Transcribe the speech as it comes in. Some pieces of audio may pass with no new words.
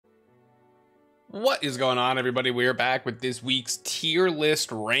What is going on, everybody? We are back with this week's tier list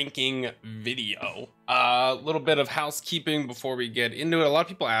ranking video. A little bit of housekeeping before we get into it. A lot of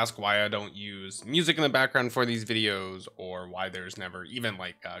people ask why I don't use music in the background for these videos, or why there's never even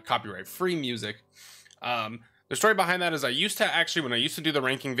like copyright-free music. The story behind that is I used to actually, when I used to do the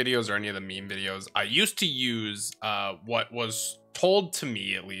ranking videos or any of the meme videos, I used to use what was told to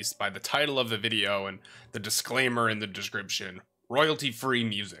me, at least, by the title of the video and the disclaimer in the description, royalty-free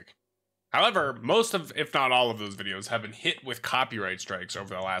music. However, most of, if not all of those videos have been hit with copyright strikes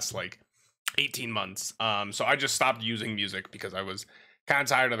over the last like 18 months. So I just stopped using music because I was kind of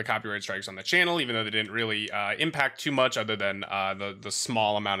tired of the copyright strikes on the channel, even though they didn't really impact too much other than the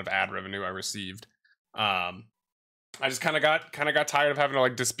small amount of ad revenue I received. I just kind of got tired of having to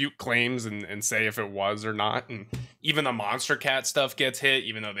like dispute claims and say if it was or not. And even the Monster Cat stuff gets hit,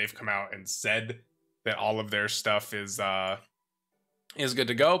 even though they've come out and said that all of their stuff is good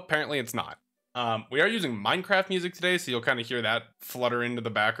to go. Apparently it's not. We are using Minecraft music today, so you'll kind of hear that flutter into the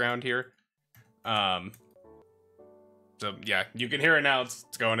background here. So yeah, you can hear it now. It's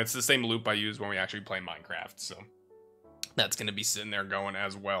going. It's the same loop I use when we actually play Minecraft, so that's going to be sitting there going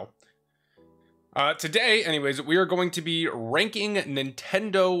as well. Today, anyways, we are going to be ranking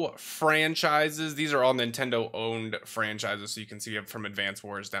Nintendo franchises. These are all Nintendo-owned franchises, so you can see it from Advance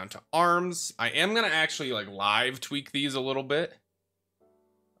Wars down to ARMS. I am going to actually like live tweak these a little bit.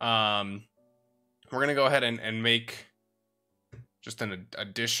 We're gonna go ahead and make just an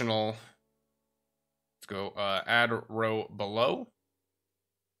additional, let's go add row below.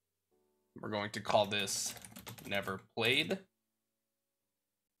 We're going to call this never played.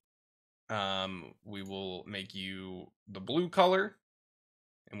 We will make you the blue color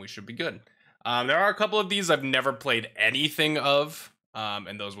and we should be good. There are a couple of these I've never played anything of,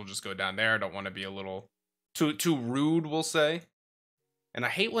 and those will just go down there. I don't want to be a little too rude, we'll say. And I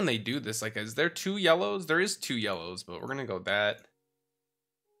hate when they do this. Like, is there two yellows? There is two yellows, but we're going to go that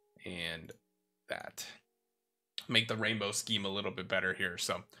and that. Make the rainbow scheme a little bit better here.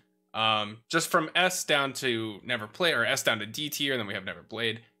 So, just from S down to never play, or S down to D tier, and then we have never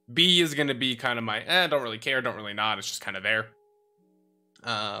played. B is going to be kind of my, don't really care, don't really not. It's just kind of there.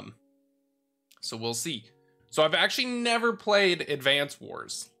 So we'll see. So I've actually never played Advance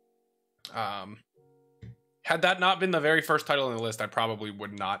Wars. Had that not been the very first title on the list, I probably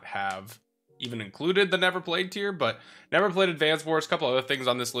would not have even included the never played tier, but never played Advance Wars. A couple other things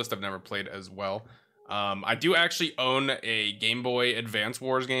on this list I've never played as well. I do actually own a Game Boy Advance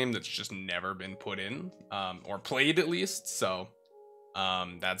Wars game that's just never been put in, or played at least. So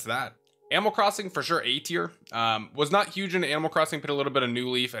that's that. Animal Crossing for sure A tier. Was not huge into Animal Crossing, put a little bit of New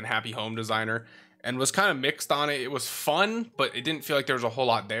Leaf and Happy Home Designer, and was kind of mixed on it. It was fun, but it didn't feel like there was a whole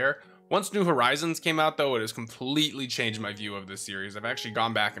lot there. Once New Horizons came out, though, it has completely changed my view of this series. I've actually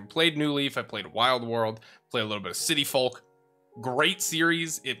gone back and played New Leaf. I played Wild World, played a little bit of City Folk. Great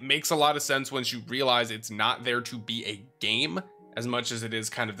series. It makes a lot of sense once you realize it's not there to be a game as much as it is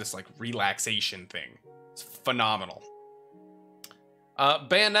kind of this like relaxation thing. It's phenomenal.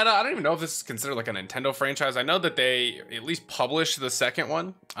 Bayonetta, I don't even know if this is considered like a Nintendo franchise. I know that they at least published the second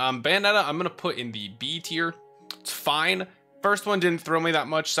one. Bayonetta, I'm going to put in the B tier. It's fine. First one didn't thrill me that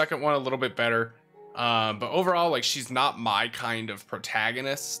much. Second one a little bit better. But overall, like, she's not my kind of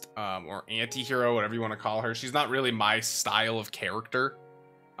protagonist, or anti-hero, whatever you want to call her. She's not really my style of character.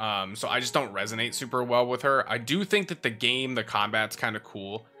 So I just don't resonate super well with her. I do think that the game, the combat's kind of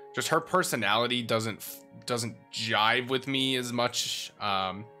cool. Just her personality doesn't jive with me as much.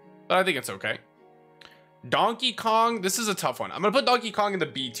 But I think it's okay. Donkey Kong, this is a tough one. I'm gonna put Donkey Kong in the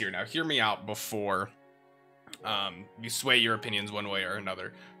B tier. Now hear me out before you sway your opinions one way or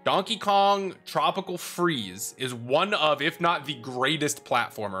another. Donkey Kong Tropical Freeze is one of, if not the greatest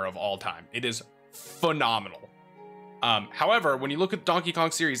platformer of all time. It is phenomenal. However, when you look at the Donkey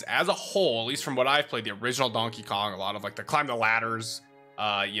Kong series as a whole, at least from what I've played, the original Donkey Kong, a lot of like the climb the ladders,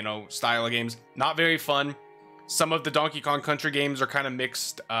 you know, style of games, not very fun. Some of the Donkey Kong Country games are kind of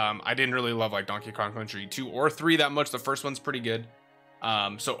mixed. I didn't really love like Donkey Kong Country 2 or 3 that much. The first one's pretty good.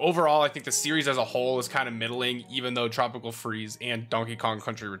 So overall, I think the series as a whole is kind of middling, even though Tropical Freeze and Donkey Kong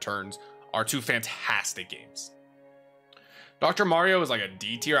Country Returns are two fantastic games. Dr. Mario is like a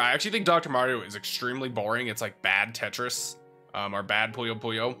D tier. I actually think Dr. Mario is extremely boring. It's like bad Tetris, or bad Puyo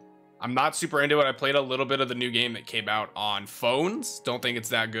Puyo. I'm not super into it. I played a little bit of the new game that came out on phones. Don't think it's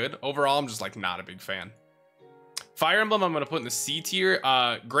that good. Overall, I'm just like not a big fan. Fire Emblem, I'm going to put in the C tier.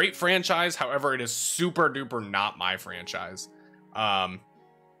 Great franchise. However, it is super duper not my franchise. I'm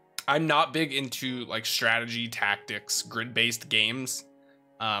not big into like strategy, tactics, grid-based games.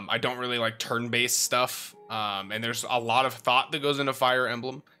 I don't really like turn-based stuff. And there's a lot of thought that goes into Fire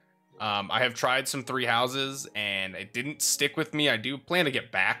Emblem. I have tried some Three Houses and it didn't stick with me. I do plan to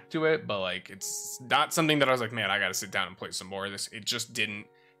get back to it, but like it's not something that I was like, man, I gotta sit down and play some more of this. It just didn't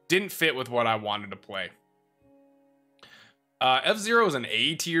fit with what I wanted to play. F-Zero is an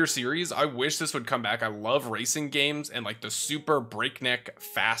A tier series. I wish this would come back. I love racing games, and like the super breakneck,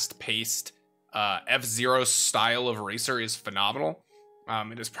 fast-paced F-Zero style of racer is phenomenal.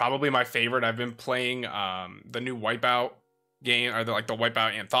 It is probably my favorite. I've been playing the new Wipeout game, or the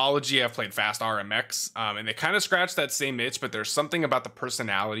Wipeout anthology. I've played Fast RMX, and they kind of scratch that same itch, but there's something about the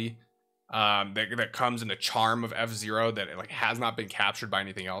personality that comes in the charm of F-Zero that it like has not been captured by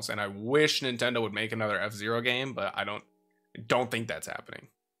anything else. And I wish Nintendo would make another F-Zero game, but I don't think that's happening.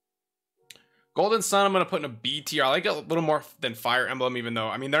 Golden Sun, I'm going to put in a B tier. I like it a little more than Fire Emblem, even though,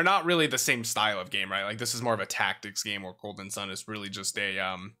 I mean, they're not really the same style of game, right? Like, this is more of a tactics game, where Golden Sun is really just a,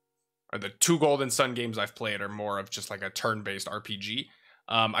 or the two Golden Sun games I've played are more of just like a turn-based RPG.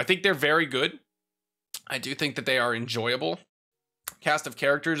 I think they're very good. I do think that they are enjoyable. Cast of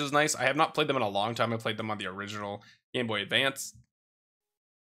characters is nice. I have not played them in a long time. I played them on the original Game Boy Advance,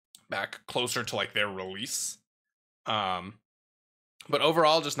 back closer to like their release. But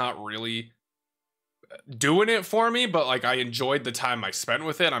overall, just not really doing it for me, but like I enjoyed the time I spent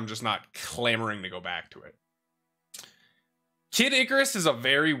with it. I'm just not clamoring to go back to it. Kid Icarus is a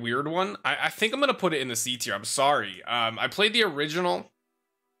very weird one. I think I'm gonna put it in the C tier. I'm sorry. I played the original.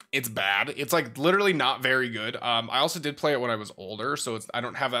 It's bad. It's like literally not very good. I also did play it when I was older, so I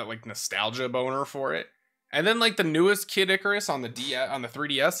don't have that like nostalgia boner for it. And then like the newest Kid Icarus on the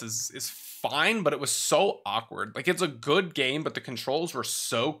 3DS is fine, but it was so awkward. Like, it's a good game, but the controls were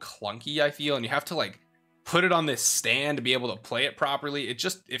so clunky, I feel, and you have to like put it on this stand to be able to play it properly.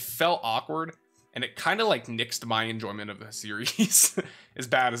 It felt awkward, and it kind of like nixed my enjoyment of the series, as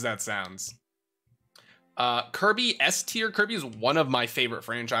bad as that sounds. Kirby S tier. Kirby is one of my favorite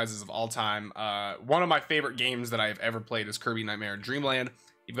franchises of all time. One of my favorite games that I've ever played is Kirby Nightmare Dreamland.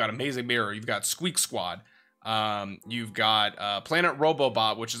 You've got Amazing Mirror, you've got Squeak Squad, you've got Planet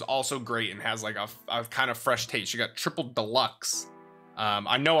Robobot, which is also great and has like a kind of fresh taste. You got Triple Deluxe.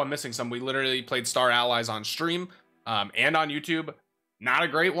 I know I'm missing some. We literally played Star Allies on stream and on YouTube. Not a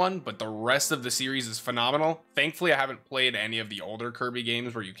great one, but the rest of the series is phenomenal. Thankfully, I haven't played any of the older Kirby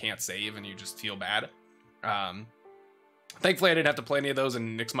games where you can't save and you just feel bad. Thankfully, I didn't have to play any of those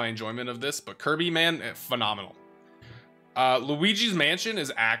and nix my enjoyment of this, but Kirby, man, phenomenal. Luigi's Mansion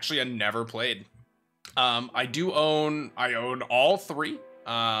is actually a never played. I own all three.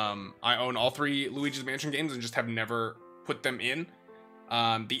 I own all three Luigi's Mansion games and just have never put them in.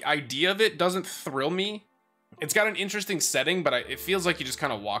 The idea of it doesn't thrill me. It's got an interesting setting, but it feels like you just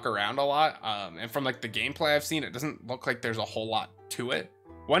kind of walk around a lot. And from like the gameplay I've seen, it doesn't look like there's a whole lot to it.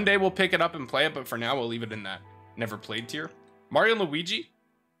 One day we'll pick it up and play it, but for now we'll leave it in that never played tier. Mario and Luigi,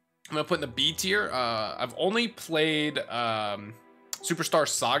 I'm gonna put in the B tier. I've only played Superstar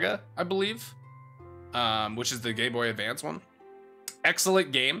Saga, I believe, which is the Game Boy Advance one.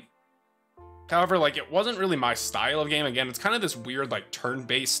 Excellent game. However, like, it wasn't really my style of game. Again, it's kind of this weird, like,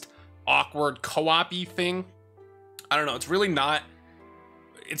 turn-based, awkward co-op-y thing. I don't know. It's really not.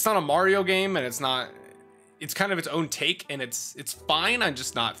 It's not a Mario game, and it's not. It's kind of its own take, and it's fine. I'm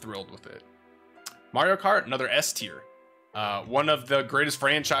just not thrilled with it. Mario Kart, another S tier. One of the greatest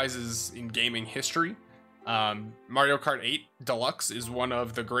franchises in gaming history. Mario Kart 8 Deluxe is one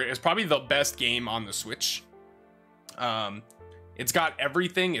of the great. It's probably the best game on the Switch. It's got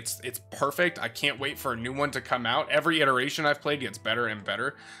everything. It's perfect. I can't wait for a new one to come out. Every iteration I've played gets better and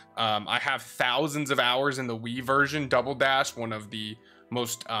better. I have thousands of hours in the Wii version. Double Dash, one of the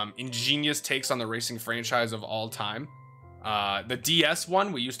most ingenious takes on the racing franchise of all time. The DS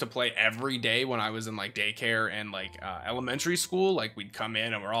one we used to play every day when I was in like daycare and like elementary school. Like, we'd come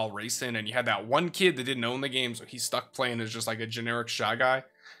in and we're all racing, and you had that one kid that didn't own the game, so he's stuck playing as just like a generic Shy Guy.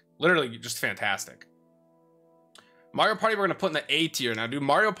 Literally just fantastic. Mario Party we're gonna put in the A tier. Now do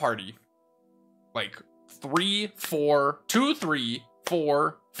Mario Party like 2, 3,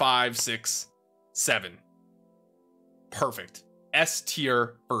 4, 5, 6, 7. Perfect. S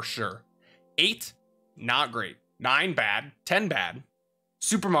tier for sure. 8, not great. 9, bad. 10, bad.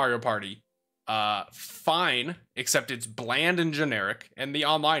 Super Mario Party, fine, except it's bland and generic, and the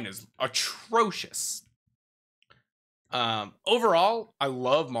online is atrocious. Overall, I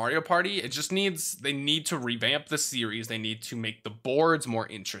love Mario Party. It just they need to revamp the series. They need to make the boards more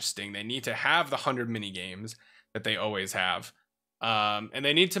interesting. They need to have the 100 mini games that they always have. And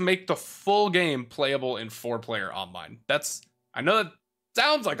they need to make the full game playable in 4-player online. I know that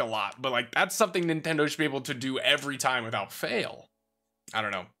sounds like a lot, but like, that's something Nintendo should be able to do every time without fail. I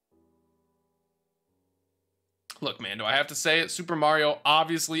don't know. Look, man, do I have to say it? Super Mario,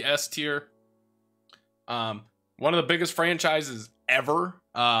 obviously S tier. One of the biggest franchises ever.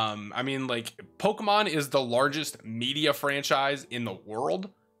 I mean, like, Pokemon is the largest media franchise in the world.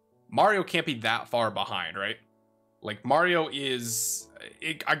 Mario can't be that far behind, right? Like, Mario is...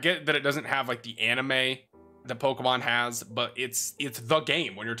 I get that it doesn't have, like, the anime that Pokemon has, but it's the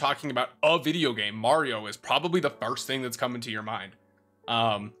game. When you're talking about a video game, Mario is probably the first thing that's coming to your mind.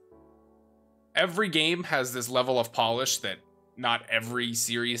 Every game has this level of polish that not every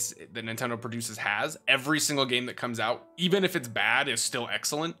series that Nintendo produces has. Every single game that comes out, even if it's bad, is still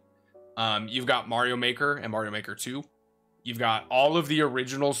excellent. You've got Mario Maker and Mario Maker 2. You've got all of the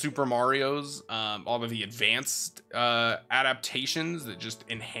original Super Marios, all of the advanced adaptations that just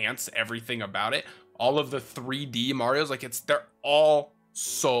enhance everything about it. All of the 3D Marios, like they're all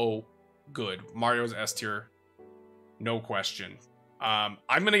so good. Mario's S tier, no question. I'm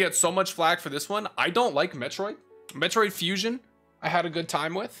gonna get so much flack for this one. I don't like Metroid. Metroid Fusion, I had a good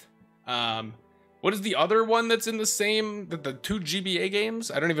time with. What is the other one that's in the same, the two GBA games?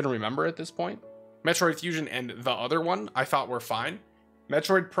 I don't even remember at this point. Metroid Fusion and the other one I thought were fine.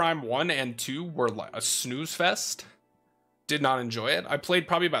 Metroid Prime 1 and 2 were like a snooze fest. Did not enjoy it. I played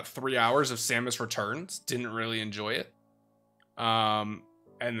probably about 3 hours of Samus Returns. Didn't really enjoy it. And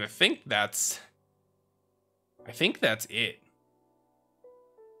I think that's it.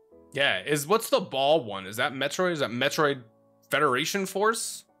 Yeah, what's the ball one? Is that Metroid? Is that Metroid Federation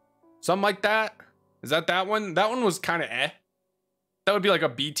Force? Something like that? Is that one? That one was kind of eh. That would be like a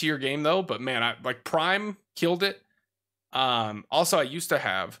B tier game though, but man, like Prime killed it. Also, I used to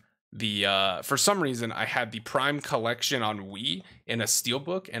have the for some reason I had the Prime collection on Wii in a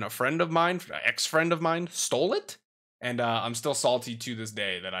steelbook, and a friend of mine, ex-friend of mine, stole it, and I'm still salty to this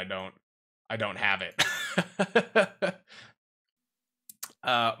day that I don't have it.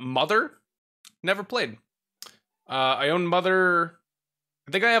 Mother, never played. I own Mother.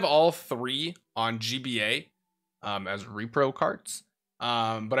 I think I have all 3 on GBA as repro carts.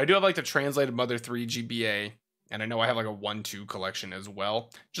 But I do have like the translated Mother 3 GBA, and I know I have like a 1-2 collection as well.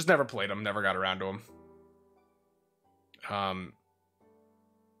 Just never played them, never got around to them.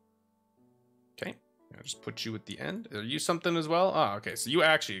 Okay, I'll just put you at the end. Are you something as well? Oh, okay, so you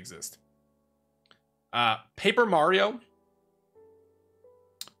actually exist. Paper Mario.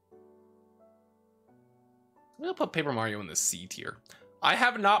 I'm gonna put Paper Mario in the C tier. I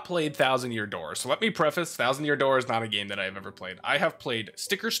have not played Thousand Year Door, so let me preface, Thousand Year Door is not a game that I have ever played. I have played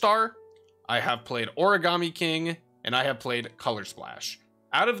Sticker Star, I have played Origami King, and I have played Color Splash.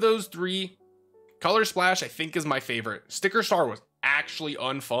 Out of those 3, Color Splash I think is my favorite. Sticker Star was actually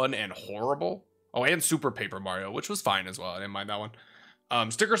unfun and horrible. Oh, and Super Paper Mario, which was fine as well. I didn't mind that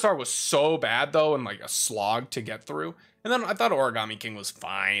one. Sticker Star was so bad though, and like a slog to get through. And then I thought Origami King was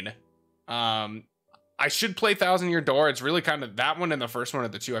fine. I should play Thousand Year Door. It's really kind of that one and the first one are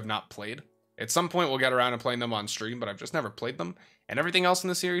the 2 I've not played. At some point we'll get around to playing them on stream, but I've just never played them. And everything else in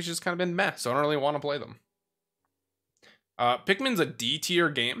the series just kind of been meh, so I don't really want to play them. Pikmin's a D tier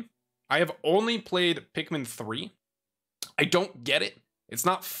game. I have only played Pikmin 3. I don't get it. It's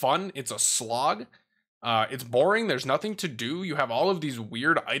not fun. It's a slog. It's boring. There's nothing to do. You have all of these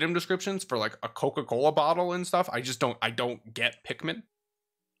weird item descriptions for like a Coca-Cola bottle and stuff. I don't get Pikmin.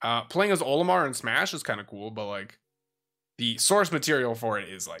 Playing as Olimar in Smash is kind of cool, but like the source material for it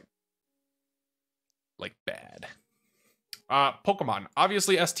is like bad. Pokemon,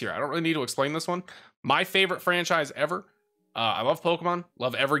 obviously S tier. I don't really need to explain this one. My favorite franchise ever. I love Pokemon,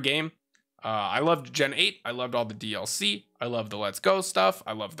 love every game. I loved Gen 8. I loved all the DLC. I love the Let's Go stuff.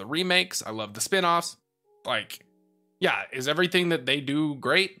 I love the remakes. I love the spin-offs. Like, yeah, is everything that they do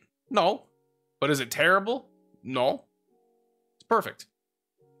great? No. But is it terrible? No. It's perfect.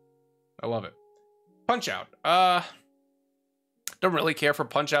 I love it. Punch-Out. Don't really care for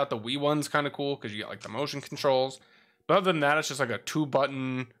Punch-Out. The Wii one's kind of cool because you get like the motion controls. But other than that, it's just like a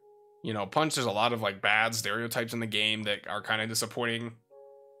 2-button, punch. There's a lot of like bad stereotypes in the game that are kind of disappointing.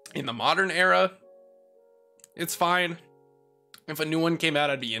 In the modern era, it's fine. If a new one came out,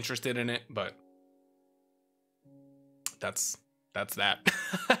 I'd be interested in it, but that's that.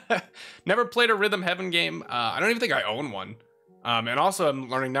 Never played a Rhythm Heaven game. I don't even think I own one. And also I'm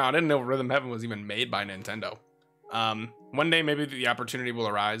learning now, I didn't know Rhythm Heaven was even made by Nintendo. One day maybe the opportunity will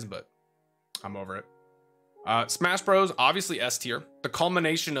arise, but I'm over it. Smash Bros, obviously S tier. The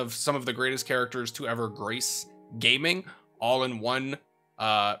culmination of some of the greatest characters to ever grace gaming, all in one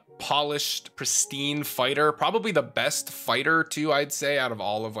polished, pristine fighter. Probably the best fighter too, I'd say, out of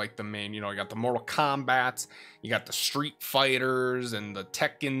all of like the main, you got the Mortal Kombats, you got the Street Fighters and the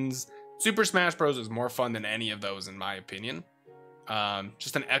Tekkens. Super Smash Bros is more fun than any of those in my opinion.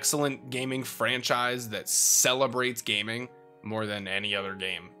 Just an excellent gaming franchise that celebrates gaming more than any other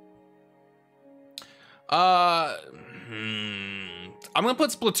game. I'm gonna put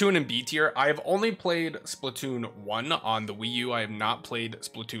Splatoon in B tier. I have only played Splatoon 1 on the Wii U. I have not played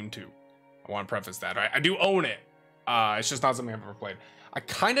Splatoon 2. I want to preface that. I do own it. It's just not something I've ever played. I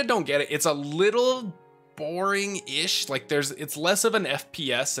kind of don't get it. It's a little boring-ish. Like it's less of an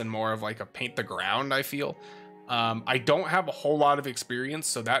FPS and more of like a paint the ground, I feel. I don't have a whole lot of experience,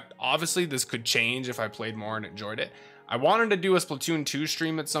 so that obviously this could change if I played more and enjoyed it. I wanted to do a Splatoon 2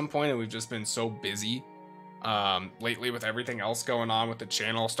 stream at some point, and we've just been so busy lately with everything else going on, with the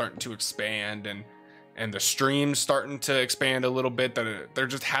channel starting to expand and the streams starting to expand a little bit, that there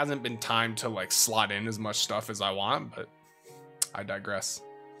just hasn't been time to like slot in as much stuff as I want, but I digress.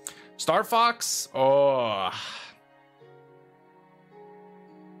 Star Fox, oh,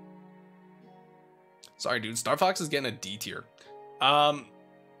 sorry dude, Star Fox is getting a D tier.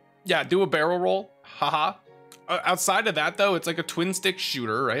 Yeah, do a barrel roll, haha. Outside of that though, it's like a twin stick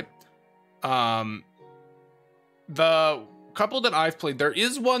shooter, right? The couple that I've played, there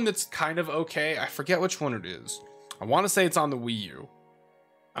is one that's kind of okay. I forget which one it is. I want to say it's on the Wii U.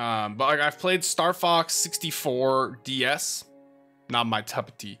 But like I've played Star Fox 64 DS, not my cup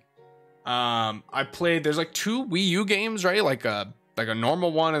of tea. I played, there's like 2 Wii U games, right? Like a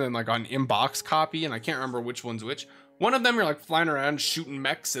normal one and then like an in-box copy, and I can't remember which one's which. One of them you're like flying around shooting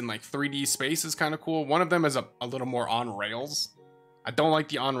mechs in like 3D space is kind of cool. One of them is a little more on rails. I don't like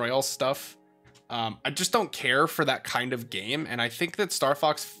the on rails stuff. I just don't care for that kind of game, and I think that Star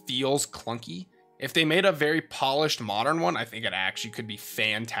Fox feels clunky. If they made a very polished modern one, I think it actually could be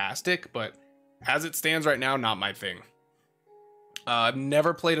fantastic, but as it stands right now, not my thing. I've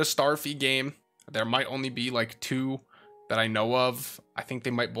never played a Starfy game. There might only be like 2 that I know of. I think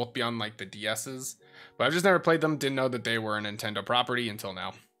they might both be on like the DS's, but I've just never played them. Didn't know that they were a Nintendo property until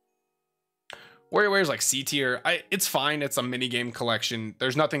now. WarioWare is like C tier. It's fine. It's a mini game collection.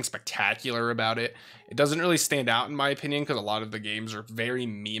 There's nothing spectacular about it. It doesn't really stand out in my opinion because a lot of the games are very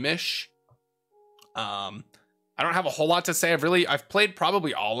meme-ish. I don't have a whole lot to say. I've played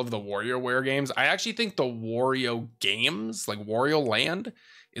probably all of the WarioWare games. I actually think the Wario games, like Wario Land,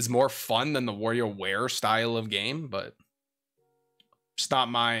 is more fun than the WarioWare style of game, but it's not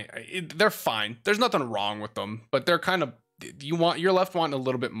they're fine. There's nothing wrong with them, but they're kind of, you're left wanting a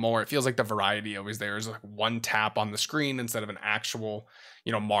little bit more. It feels like the variety always there is like one tap on the screen instead of an actual,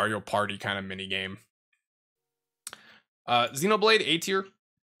 Mario Party kind of mini game. Xenoblade A tier.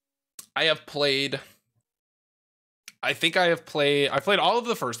 I played all of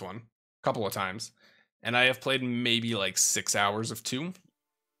the first one a couple of times, and I have played maybe like 6 hours of 2.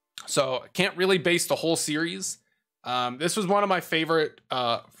 So I can't really base the whole series. This was one of my favorite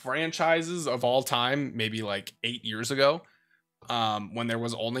franchises of all time, maybe like 8 years ago, when there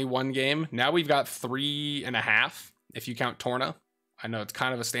was only 1 game. Now we've got 3.5 if you count Torna. I know it's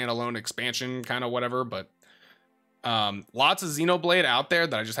kind of a standalone expansion, kind of whatever, but lots of Xenoblade out there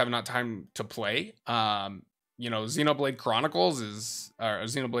that I just haven't had time to play. Xenoblade Chronicles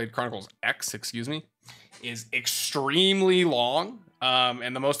Xenoblade Chronicles X, is extremely long.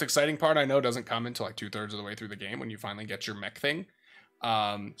 And the most exciting part I know doesn't come until like 2/3 of the way through the game when you finally get your mech thing.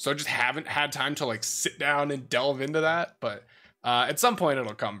 So I just haven't had time to like sit down and delve into that, but at some point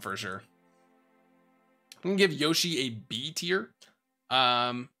it'll come for sure. I'm gonna give Yoshi a B tier.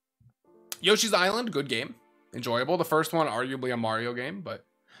 Yoshi's Island, good game, enjoyable. The first one, arguably a Mario game, but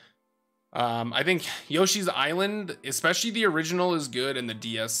I think Yoshi's Island, especially the original, is good, and the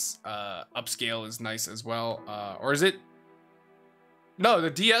DS upscale is nice as well. Or is it? No,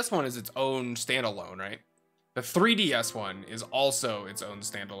 the DS one is its own standalone, right? The 3DS one is also its own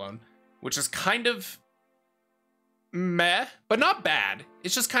standalone, which is kind of meh, but not bad.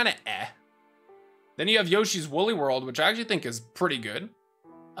 It's just kind of eh. Then you have Yoshi's Woolly World, which I actually think is pretty good.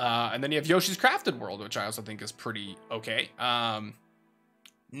 And then you have Yoshi's Crafted World, which I also think is pretty okay.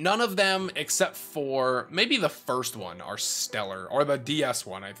 None of them, except for maybe the first one, are stellar. Or the DS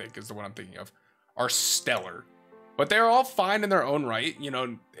one, I think, is the one I'm thinking of, are stellar. But they're all fine in their own right.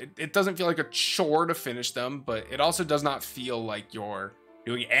 It doesn't feel like a chore to finish them, but it also does not feel like you're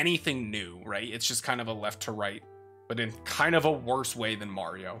doing anything new, right? It's just kind of a left to right, but in kind of a worse way than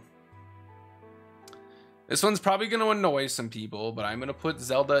Mario. This one's probably going to annoy some people, but I'm going to put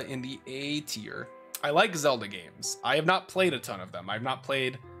Zelda in the A tier. I like Zelda games. I have not played a ton of them. I've not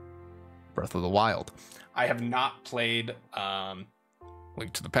played Breath of the Wild. I have not played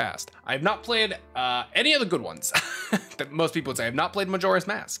Link to the Past. I have not played any of the good ones that most people would say. I have not played Majora's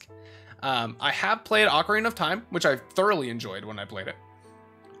Mask. I have played Ocarina of Time, which I thoroughly enjoyed when I played it.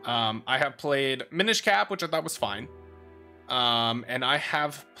 I have played Minish Cap, which I thought was fine. And I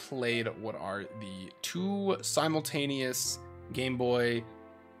have played what are the 2 simultaneous Game Boy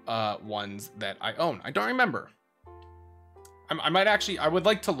ones that I own. I don't remember. I might actually, I would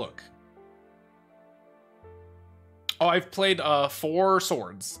like to look. Oh, I've played 4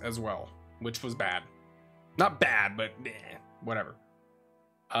 Swords as well, which was bad. Not bad, but whatever.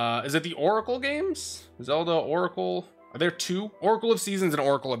 Is it the Oracle games? Zelda, Oracle? Are there 2? Oracle of Seasons and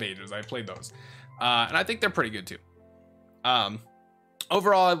Oracle of Ages. I played those. And I think they're pretty good too.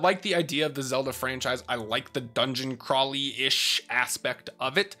 Overall, I like the idea of the Zelda franchise. I like the dungeon crawly-ish aspect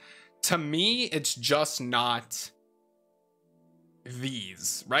of it. To me, it's just not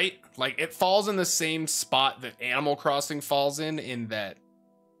these, right? Like, it falls in the same spot that Animal Crossing falls in that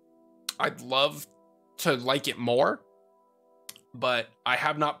I'd love to like it more, but I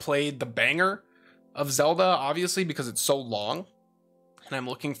have not played the banger of Zelda, obviously, because it's so long, and I'm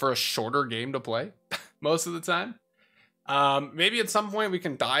looking for a shorter game to play most of the time. Maybe at some point we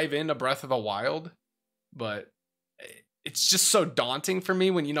can dive into Breath of the Wild, but it's just so daunting for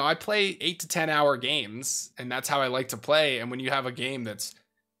me when, you know, I play 8 to 10 hour games, and that's how I like to play. And when you have a game that's,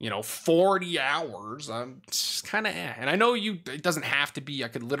 you know, 40 hours, I'm just kind of And I know it doesn't have to be. I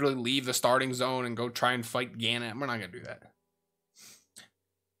could literally leave the starting zone and go try and fight Ganon. We're not going to do that.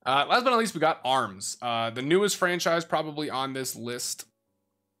 Last but not least, we got ARMS, the newest franchise probably on this list.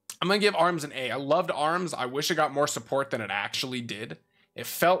 I'm going to give ARMS an A. I loved ARMS. I wish it got more support than it actually did. It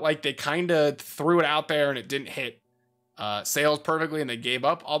felt like they kind of threw it out there and it didn't hit sales perfectly and they gave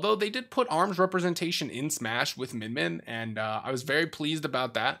up. Although they did put ARMS representation in Smash with Min Min, and I was very pleased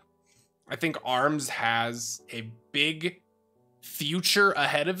about that. I think ARMS has a big future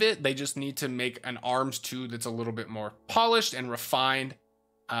ahead of it. They just need to make an ARMS 2 that's a little bit more polished and refined.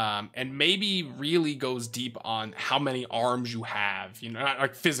 And maybe really goes deep on how many arms you have, you know, not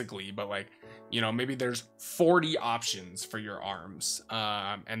like physically, but like, you know, maybe there's 40 options for your arms.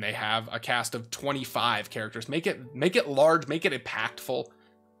 And they have a cast of 25 characters. Make it large, make it impactful.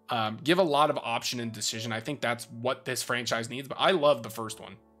 Give a lot of option and decision. I think that's what this franchise needs, but I love the first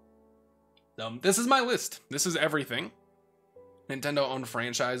one. This is my list. This is everything Nintendo owned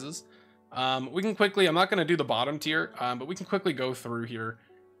franchises. We can quickly, I'm not going to do the bottom tier, but we can quickly go through here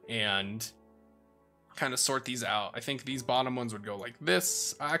and kind of sort these out. I think these bottom ones would go like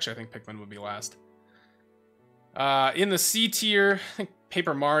this. Actually, I think Pikmin would be last. In the C tier, I think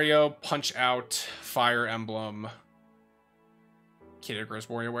Paper Mario, Punch Out, Fire Emblem, Kid Icarus,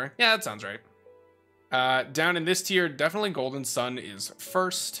 WarioWare. Yeah, that sounds right. Down in this tier, definitely Golden Sun is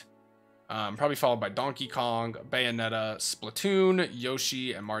first. Probably followed by Donkey Kong, Bayonetta, Splatoon,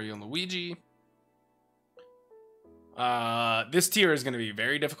 Yoshi, and Mario and Luigi. This tier is going to be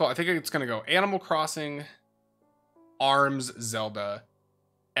very difficult. I think it's going to go Animal Crossing, ARMS, Zelda,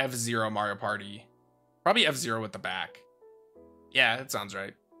 F-Zero, Mario Party. Probably F-Zero at the back. Yeah, that sounds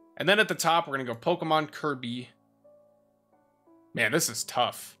right. And then at the top, we're going to go Pokemon, Kirby. Man, this is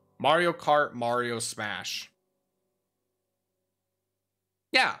tough. Mario Kart, Mario, Smash.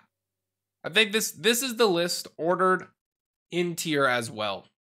 Yeah. I think this is the list ordered in tier as well.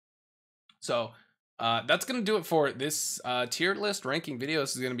 So that's going to do it for this tier list ranking video.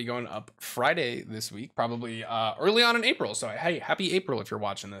 This is going to be going up Friday this week, probably early on in April. So hey, happy April if you're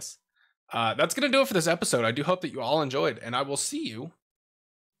watching this. That's going to do it for this episode. I do hope that you all enjoyed, and I will see you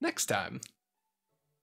next time.